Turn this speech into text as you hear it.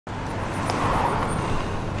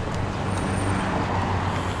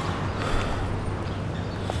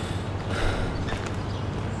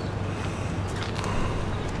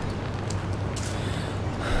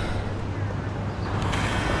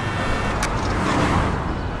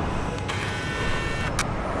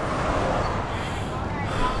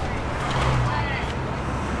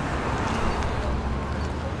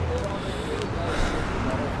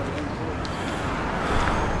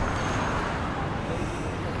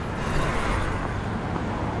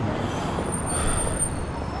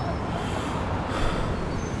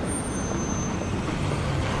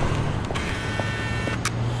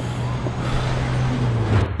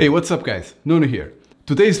Hey, what's up guys? Nuno here.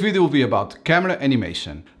 Today's video will be about camera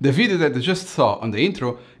animation. The video that you just saw on the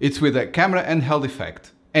intro, it's with a camera handheld effect.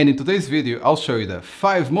 And in today's video, I'll show you the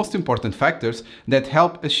 5 most important factors that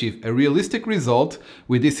help achieve a realistic result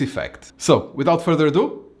with this effect. So, without further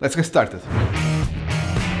ado, let's get started.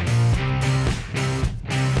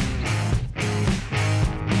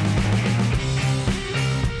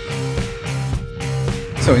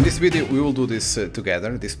 So in this video we will do this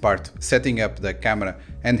together, this part, setting up the camera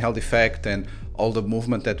handheld effect and all the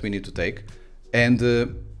movement that we need to take. And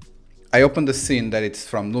I opened the scene that it's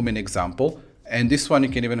from Lumion example, and this one you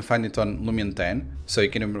can even find it on Lumion 10, so you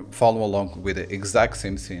can even follow along with the exact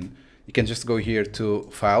same scene. You can just go here to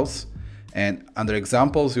Files, and under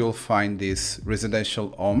Examples you'll find this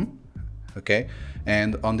residential home, okay?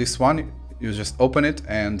 And on this one you just open it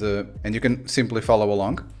and you can simply follow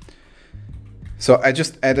along. So I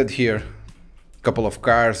just added here a couple of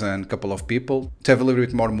cars and a couple of people to have a little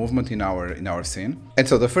bit more movement in our scene. And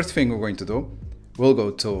so the first thing we're going to do, we'll go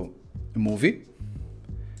to Movie.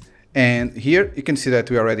 And here you can see that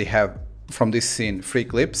we already have from this scene 3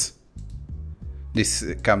 clips.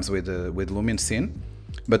 This comes with Lumion scene.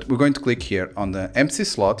 But we're going to click here on the empty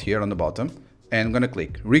slot here on the bottom, and I'm going to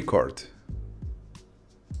click Record.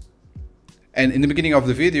 And in the beginning of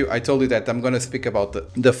the video, I told you that I'm going to speak about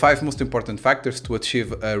the 5 most important factors to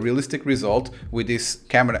achieve a realistic result with this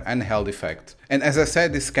camera handheld effect. And as I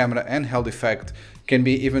said, this camera handheld effect can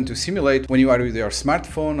be even to simulate when you are with your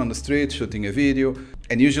smartphone on the street shooting a video.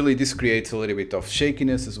 And usually this creates a little bit of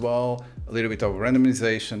shakiness as well, a little bit of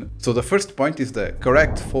randomization. So the first point is the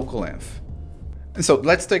correct focal length. And so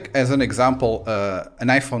let's take as an example an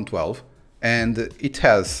iPhone 12, and it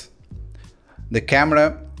has the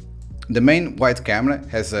camera. The main wide camera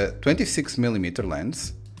has a 26mm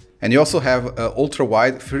lens, and you also have an ultra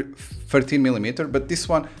wide 13mm, but this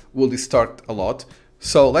one will distort a lot.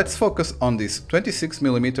 So let's focus on this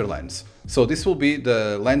 26mm lens. So this will be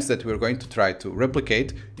the lens that we're going to try to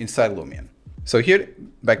replicate inside Lumion. So here,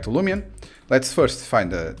 back to Lumion, let's first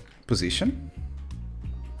find the position.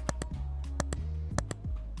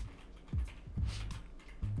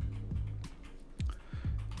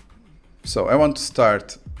 So I want to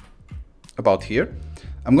start about here.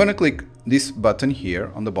 I'm going to click this button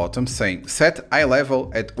here on the bottom saying set eye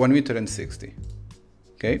level at 1.60 m.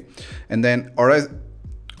 Okay, and then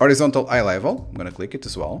horizontal eye level, I'm going to click it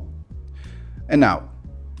as well. And now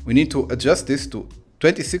we need to adjust this to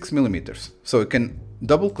 26mm. So you can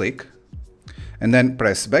double click and then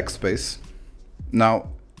press backspace. Now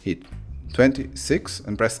hit 26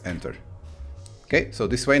 and press enter. Okay, so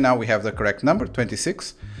this way now we have the correct number,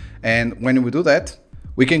 26. And when we do that,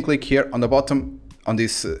 we can click here on the bottom on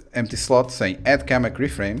this empty slot saying add camera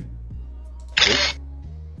keyframe.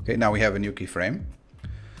 Okay, now we have a new keyframe.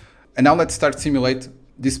 And now let's start simulate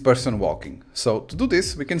this person walking. So to do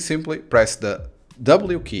this, we can simply press the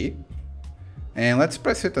W key, and let's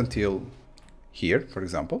press it until here, for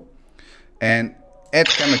example, and add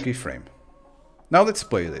camera keyframe. Now let's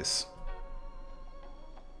play this.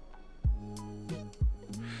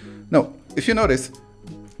 Now, if you notice,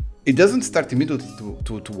 it doesn't start immediately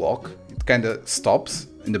to walk. It kind of stops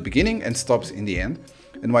in the beginning and stops in the end.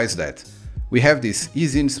 And why is that? We have this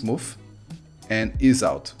ease in smooth and ease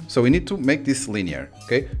out. So we need to make this linear,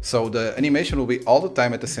 okay? So the animation will be all the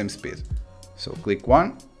time at the same speed. So click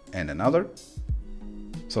one and another.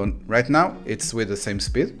 So right now it's with the same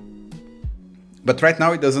speed. But right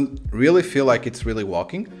now it doesn't really feel like it's really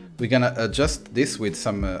walking. We're gonna adjust this with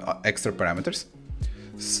some extra parameters.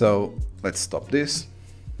 So let's stop this.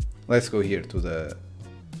 Let's go here to the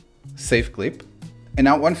save clip. And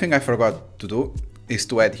now one thing I forgot to do is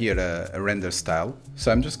to add here a render style. So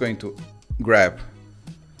I'm just going to grab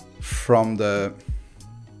from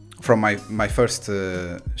my first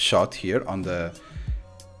shot here on the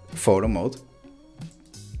photo mode.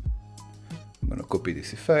 I'm gonna copy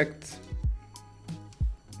this effect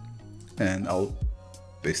and I'll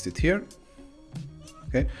paste it here.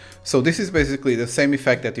 Okay, so this is basically the same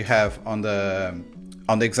effect that you have on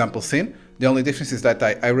the example scene. The only difference is that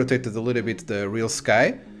I rotated a little bit the real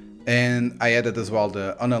sky, and I added as well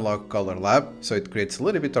the analog color lab, so it creates a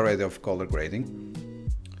little bit already of color grading.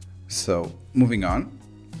 So moving on,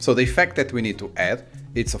 so the effect that we need to add,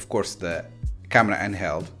 it's of course the camera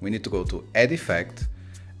handheld. We need to go to add effect,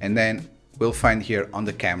 and then we'll find here on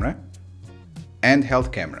the camera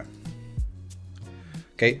handheld camera.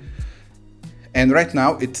 Okay, and right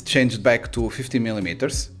now it's changed back to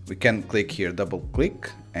 50mm. We can click here, double click,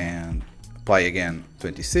 and apply again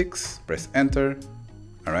 26, press enter.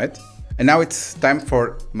 All right, and now it's time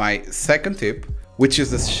for my second tip, which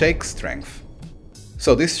is the shake strength.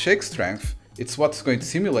 So this shake strength it's what's going to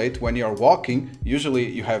simulate when you're walking. Usually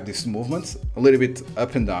you have these movements a little bit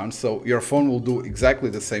up and down, so your phone will do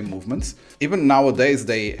exactly the same movements. Even nowadays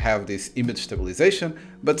they have this image stabilization,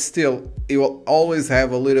 but still it will always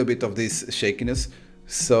have a little bit of this shakiness.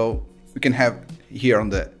 So we can have here on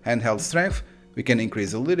the handheld strength, we can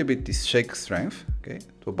increase a little bit this shake strength, okay,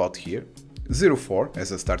 to about here, 0.4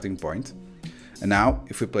 as a starting point. And now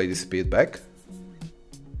if we play the speed back,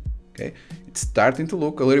 okay, it's starting to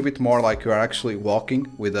look a little bit more like you are actually walking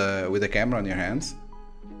with a camera on your hands.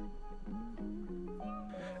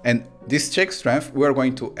 And this shake strength, we are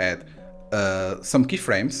going to add some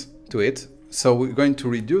keyframes to it. So we're going to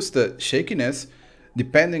reduce the shakiness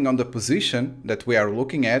depending on the position that we are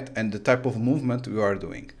looking at and the type of movement we are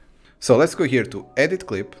doing. So let's go here to edit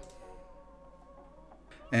clip.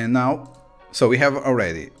 And now, so we have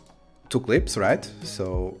already 2 clips, right?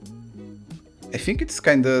 So I think it's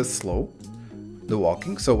kind of slow, the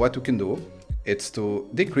walking. So what we can do is to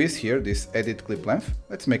decrease here this edit clip length.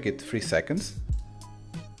 Let's make it 3 seconds.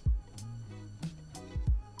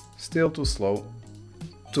 Still too slow.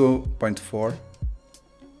 2.4.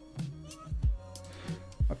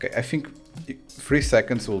 Okay, I think 3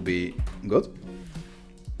 seconds will be good.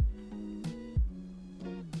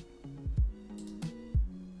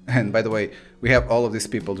 And by the way, we have all of these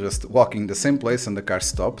people just walking the same place and the car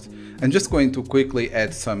stopped. I'm just going to quickly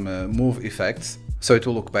add some move effects so it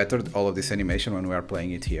will look better, all of this animation when we are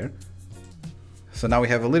playing it here. So now we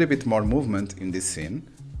have a little bit more movement in this scene.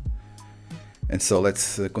 And so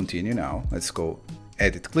let's continue now. Let's go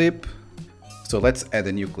edit clip. So let's add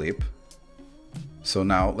a new clip. So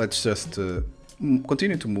now let's just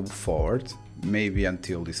continue to move forward, maybe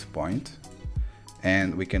until this point.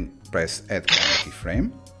 And we can press add camera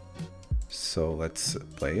keyframe. So let's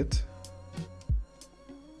play it.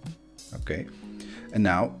 Okay. And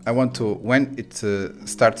now I want to, when it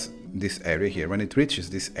starts this area here, when it reaches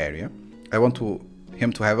this area, I want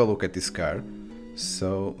him to have a look at this car.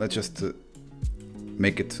 So let's just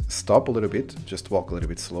make it stop a little bit, just walk a little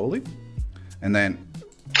bit slowly. And then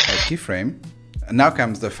add keyframe. And now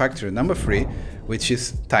comes the factor number 3, which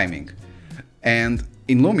is timing. And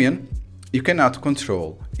in Lumion, you cannot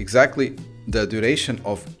control exactly the duration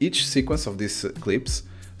of each sequence of these clips.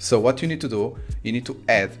 So what you need to do, you need to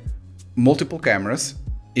add multiple cameras,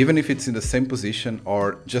 even if it's in the same position,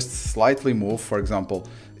 or just slightly move. For example,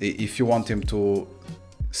 if you want him to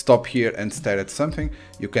stop here and stare at something,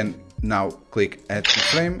 you can now click add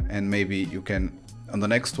keyframe, and maybe you can on the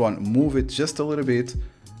next one move it just a little bit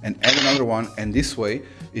and add another one, and this way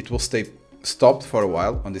it will stay stopped for a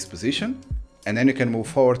while on this position, and then you can move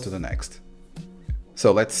forward to the next.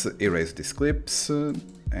 So let's erase these clips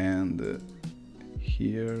and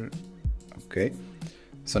here, okay.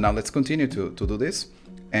 So now let's continue to do this,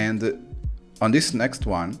 and on this next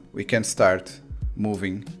one we can start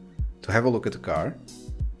moving to have a look at the car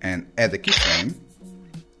and add a keyframe.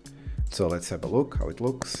 So let's have a look how it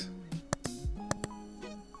looks.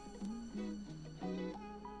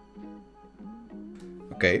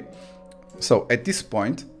 Okay, so at this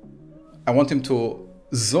point I want him to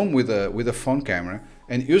zoom with a phone camera,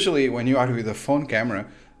 and usually when you are with a phone camera,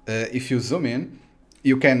 if you zoom in,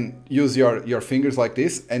 you can use your fingers like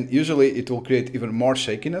this, and usually it will create even more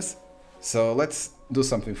shakiness. So let's do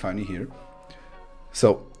something funny here.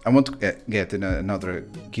 So I want to get another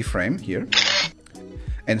keyframe here,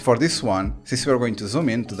 and for this one, since we are going to zoom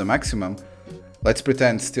in to the maximum, let's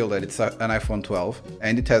pretend still that it's an iPhone 12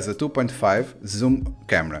 and it has a 2.5 zoom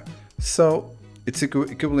camera. So it's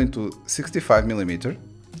equivalent to 65mm.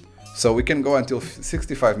 So we can go until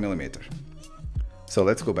 65mm. So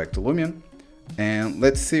let's go back to Lumion and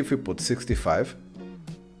let's see if we put 65,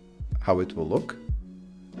 how it will look.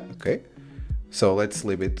 Okay, so let's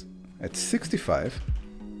leave it at 65.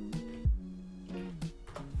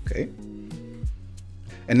 Okay.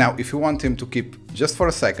 And now if you want him to keep just for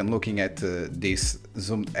a second looking at this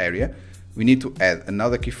zoomed area, we need to add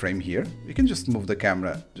another keyframe here. We can just move the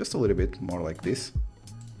camera just a little bit more like this.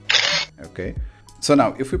 Okay, so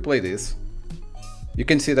now if we play this, you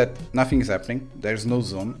can see that nothing is happening. There's no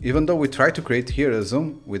zoom, even though we try to create here a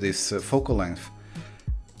zoom with this focal length.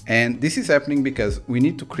 And this is happening because we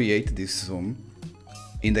need to create this zoom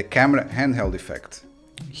in the camera handheld effect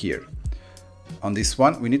here. On this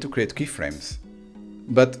one, we need to create keyframes.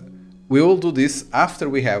 But we will do this after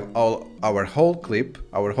we have our whole clip,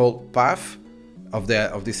 our whole path of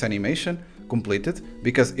this animation completed,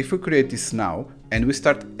 because if we create this now and we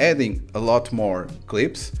start adding a lot more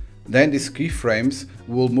clips, then these keyframes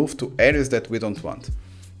will move to areas that we don't want.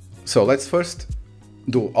 So let's first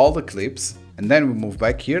do all the clips, and then we move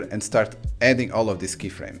back here and start adding all of these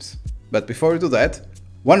keyframes. But before we do that,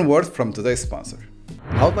 One word from today's sponsor.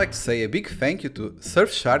 I would like to say a big thank you to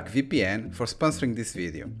Surfshark VPN for sponsoring this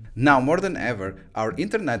video. Now more than ever, our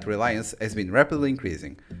internet reliance has been rapidly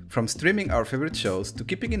increasing. From streaming our favorite shows to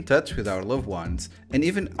keeping in touch with our loved ones, and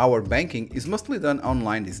even our banking is mostly done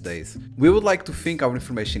online these days. We would like to think our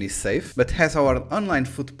information is safe, but as our online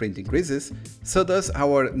footprint increases, so does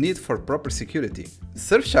our need for proper security.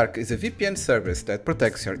 Surfshark is a VPN service that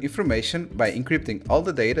protects your information by encrypting all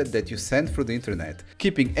the data that you send through the internet,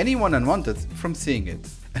 keeping anyone unwanted from seeing it.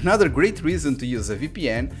 Another great reason to use a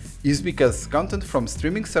VPN is because content from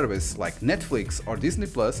streaming services like Netflix or Disney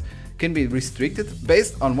Plus can be restricted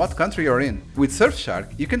based on what country you're in. With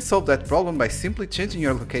Surfshark, you can solve that problem by simply changing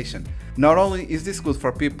your location. Not only is this good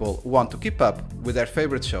for people who want to keep up with their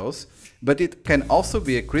favorite shows, but it can also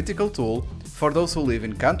be a critical tool for those who live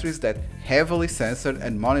in countries that heavily censor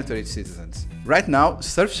and monitor its citizens. Right now,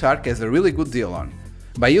 Surfshark has a really good deal on.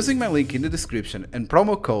 By using my link in the description and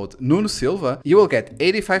promo code Nuno Silva, you will get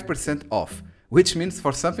 85% off, which means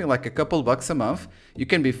for something like a couple bucks a month, you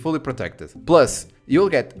can be fully protected. Plus, you'll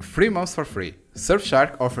get 3 months for free.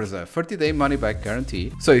 Surfshark offers a 30-day money-back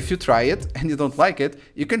guarantee, so if you try it and you don't like it,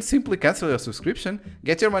 you can simply cancel your subscription,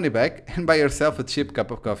 get your money back and buy yourself a cheap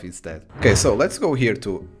cup of coffee instead. Okay, so let's go here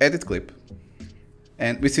to Edit Clip.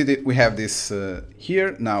 And we see that we have this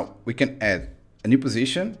here. Now we can add a new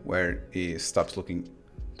position where he stops looking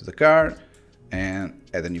to the car and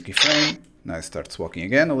add a new keyframe. Now it starts walking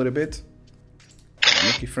again a little bit. A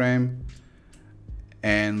new keyframe.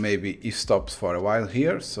 And maybe it stops for a while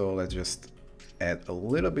here, so let's just add a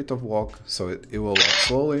little bit of walk so it will walk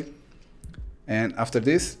slowly. And after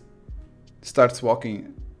this, starts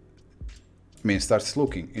walking, starts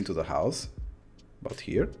looking into the house, about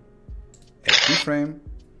here, add keyframe,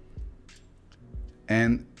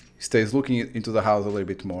 and stays looking into the house a little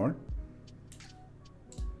bit more.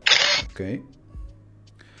 Okay,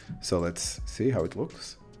 so let's see how it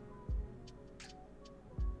looks.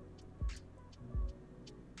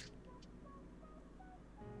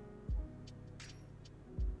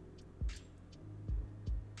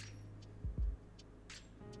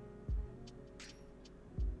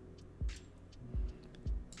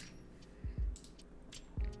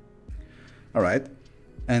 Alright,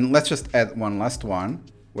 and let's just add one last one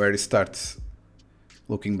where it starts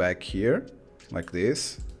looking back here, like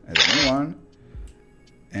this, add a new one,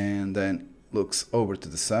 and then looks over to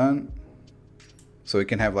the sun, so we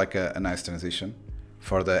can have like a nice transition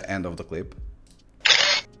for the end of the clip.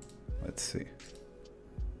 Let's see.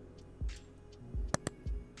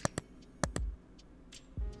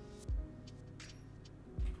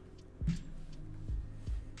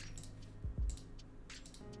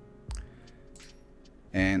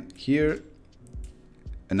 And here,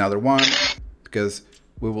 another one, because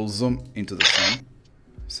we will zoom into the sun,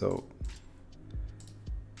 so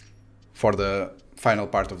for the final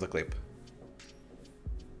part of the clip.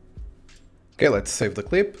 Okay, let's save the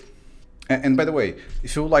clip. And by the way,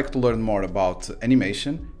 if you would like to learn more about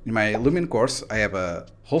animation, in my Lumion course I have a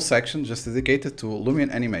whole section just dedicated to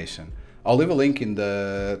Lumion animation. I'll leave a link in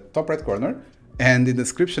the top right corner and in the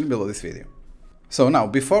description below this video. So now,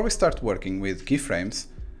 before we start working with keyframes,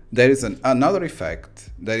 there is another effect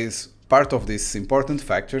that is part of these important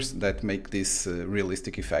factors that make this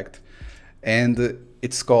realistic effect, and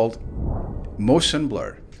it's called motion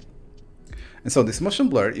blur. And so this motion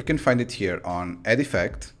blur, you can find it here on Add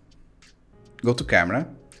Effect, go to Camera,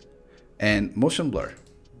 and Motion Blur.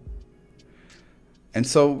 And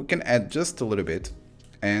so we can add just a little bit,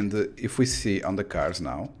 and if we see on the cars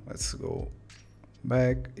now, let's go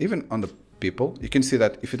back, even on the people, you can see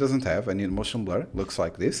that if it doesn't have any motion blur, looks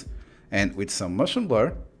like this, and with some motion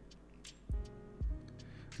blur,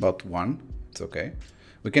 about 1, it's okay,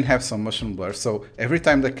 we can have some motion blur. So every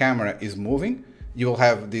time the camera is moving, you will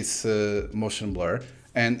have this motion blur,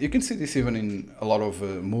 and you can see this even in a lot of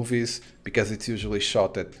movies, because it's usually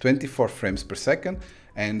shot at 24 frames per second,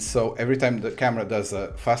 and so every time the camera does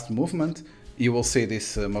a fast movement, you will see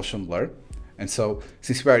this motion blur. And so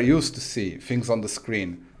since we are used to see things on the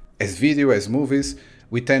screen as video, as movies,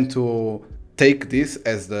 we tend to take this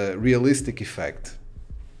as the realistic effect.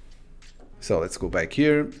 So let's go back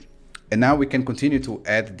here, and now we can continue to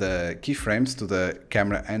add the keyframes to the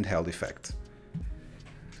camera handheld effect.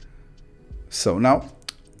 So now,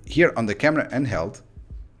 here on the camera handheld,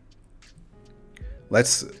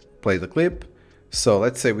 let's play the clip. So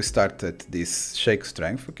let's say we start at this shake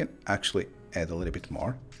strength, we can actually add a little bit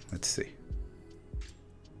more, let's see.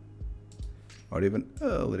 Or even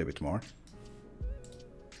a little bit more.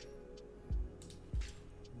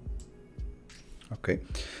 Okay,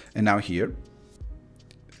 and now here,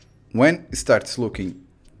 when it starts looking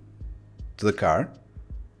to the car,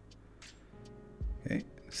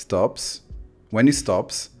 stops, when it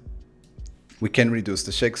stops, we can reduce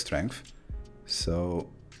the shake strength. So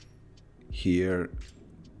here,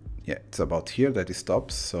 yeah, it's about here that it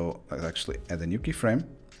stops. So let's actually add a new keyframe.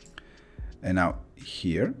 And now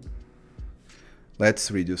here,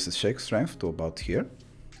 let's reduce the shake strength to about here.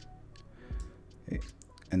 Okay.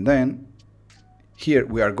 And then here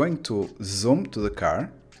we are going to zoom to the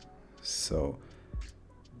car. So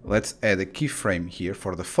let's add a keyframe here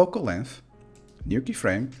for the focal length, new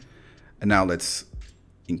keyframe. And now let's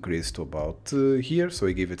increase to about here. So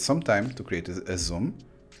we give it some time to create a zoom,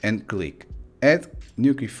 and click add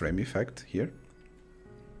new keyframe effect here.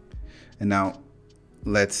 And now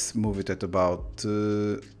let's move it at about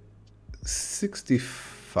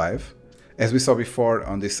 65. As we saw before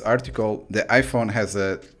on this article, the iPhone has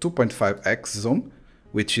a 2.5x zoom,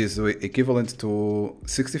 which is equivalent to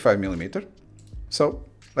 65mm. So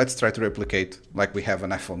let's try to replicate like we have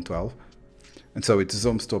an iPhone 12. And so it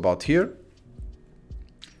zooms to about here.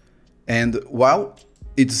 And while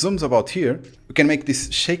it zooms about here, we can make this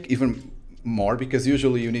shake even more, because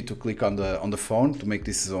usually you need to click on the phone to make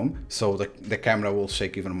this zoom, so the camera will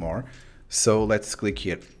shake even more. So let's click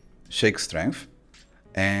here, shake strength,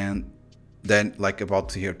 and then like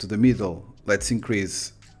about here to the middle, let's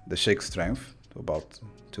increase the shake strength to about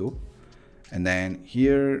 2, and then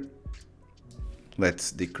here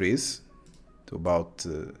let's decrease to about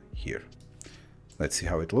here. Let's see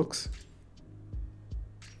how it looks.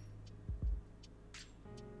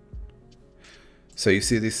 So you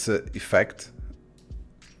see this effect.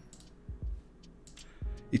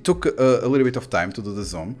 It took a little bit of time to do the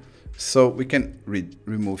zoom, so we can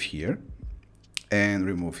remove here and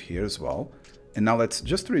remove here as well. And now let's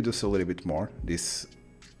just reduce a little bit more this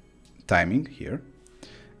timing here,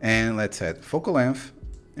 and let's add focal length,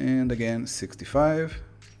 and again 65.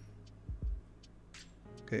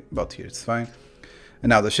 Okay, about here it's fine. And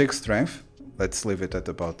now the shake strength, let's leave it at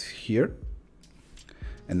about here.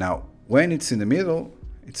 And now when it's in the middle,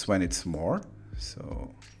 it's when it's more.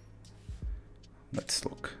 So let's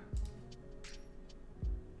look.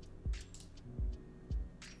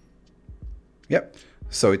 Yep.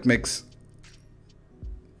 So it makes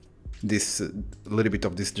this a little bit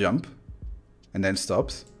of this jump and then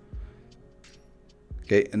stops.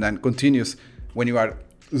 Okay, and then continues. When you are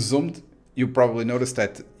zoomed, you probably notice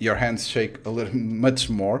that your hands shake a little much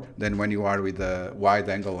more than when you are with a wide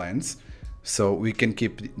angle lens. So we can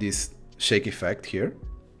keep this shake effect here.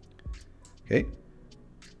 Okay,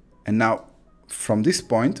 and now from this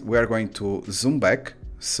point we are going to zoom back,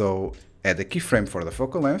 so add a keyframe for the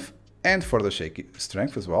focal length and for the shake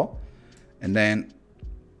strength as well, and then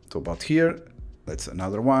to about here let's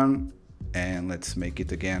another one, and let's make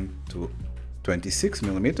it again to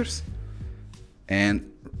 26mm,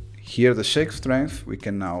 and here the shake strength we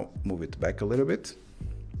can now move it back a little bit,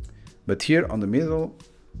 but here on the middle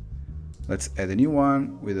let's add a new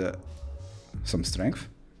one with some strength.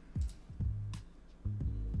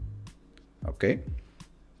 Okay.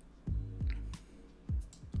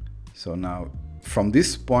 So now from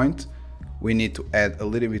this point we need to add a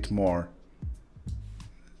little bit more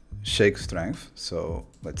shake strength. So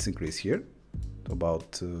let's increase here to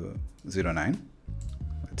about 0.9.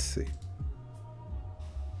 Let's see.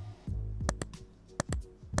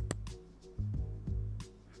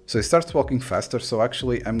 So it starts walking faster. So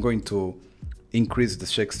actually I'm going to increase the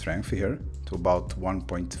shake strength here to about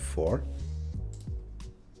 1.4.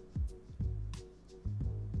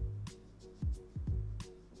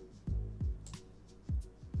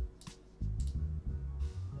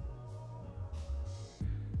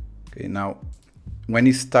 Okay, now when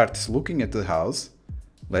he starts looking at the house,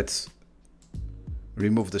 let's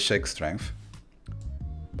remove the shake strength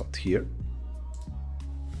about here.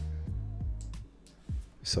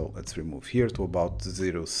 So let's remove here to about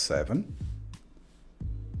 0.7.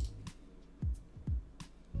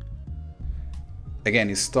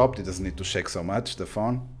 Again, it stopped, it doesn't need to shake so much, the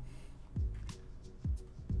phone.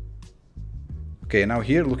 Okay, now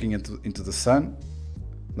here looking into the sun,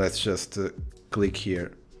 let's just click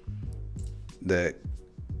here the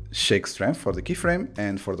shake strength for the keyframe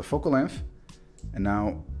and for the focal length. And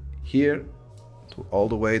now here to all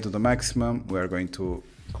the way to the maximum, we are going to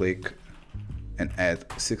click and add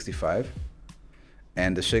 65,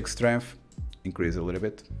 and the shake strength increase a little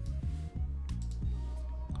bit.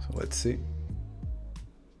 So let's see.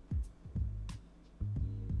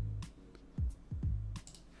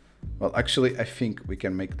 Well, actually, I think we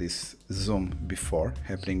can make this zoom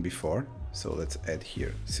happening before. So let's add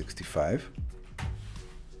here 65.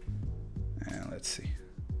 And let's see.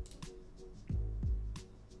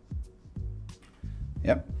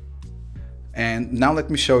 Yep. And now let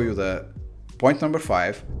me show you the point number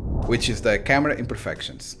 5. which is the camera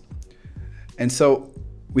imperfections. And so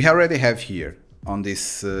we already have here on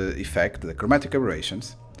this effect the chromatic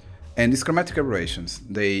aberrations, and these chromatic aberrations,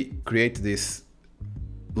 they create this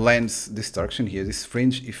lens distortion here, this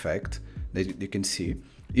fringe effect that you can see.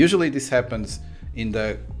 Usually this happens in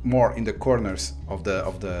the more in the corners of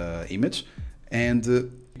the image, and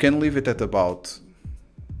you can leave it at about,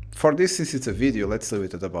 for this, since it's a video, let's leave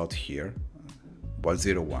it at about here, about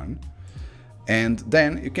 0.1. And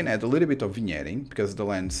then you can add a little bit of vignetting, because the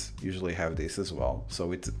lens usually have this as well.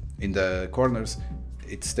 So it's in the corners,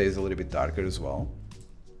 it stays a little bit darker as well.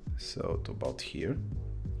 So to about here.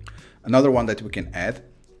 Another one that we can add,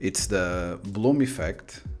 it's the bloom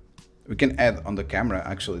effect. We can add on the camera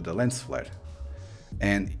actually the lens flare.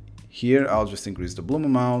 And here I'll just increase the bloom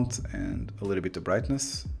amount and a little bit of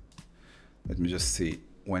brightness. Let me just see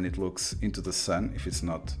when it looks into the sun, if it's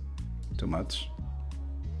not too much.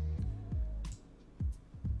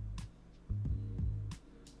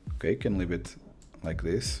 Okay, can leave it like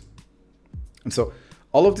this. And so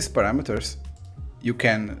all of these parameters you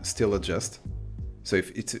can still adjust. So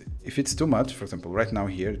if it's too much, for example, right now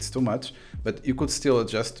here it's too much, but you could still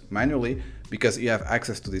adjust manually because you have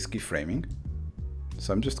access to this keyframing.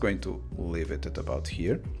 So I'm just going to leave it at about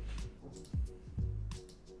here.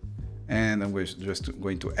 And I'm just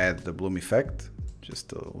going to add the bloom effect,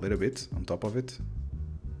 just a little bit on top of it.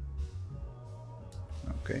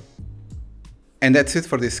 Okay. And that's it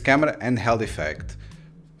for this camera handheld effect.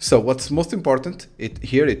 So what's most important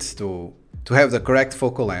here it's to have the correct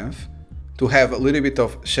focal length, to have a little bit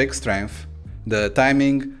of shake strength, the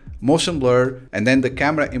timing, motion blur, and then the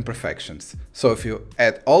camera imperfections. So if you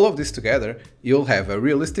add all of this together, you'll have a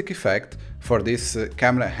realistic effect for this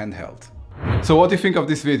camera handheld. So what do you think of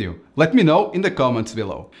this video? Let me know in the comments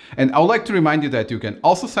below. And I would like to remind you that you can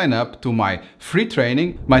also sign up to my free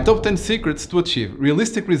training, my top 10 secrets to achieve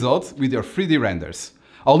realistic results with your 3D renders.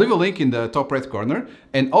 I'll leave a link in the top right corner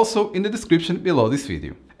and also in the description below this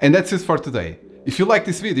video. And that's it for today. If you like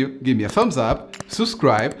this video, give me a thumbs up,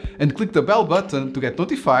 subscribe, and click the bell button to get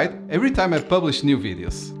notified every time I publish new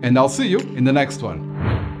videos. And I'll see you in the next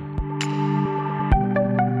one.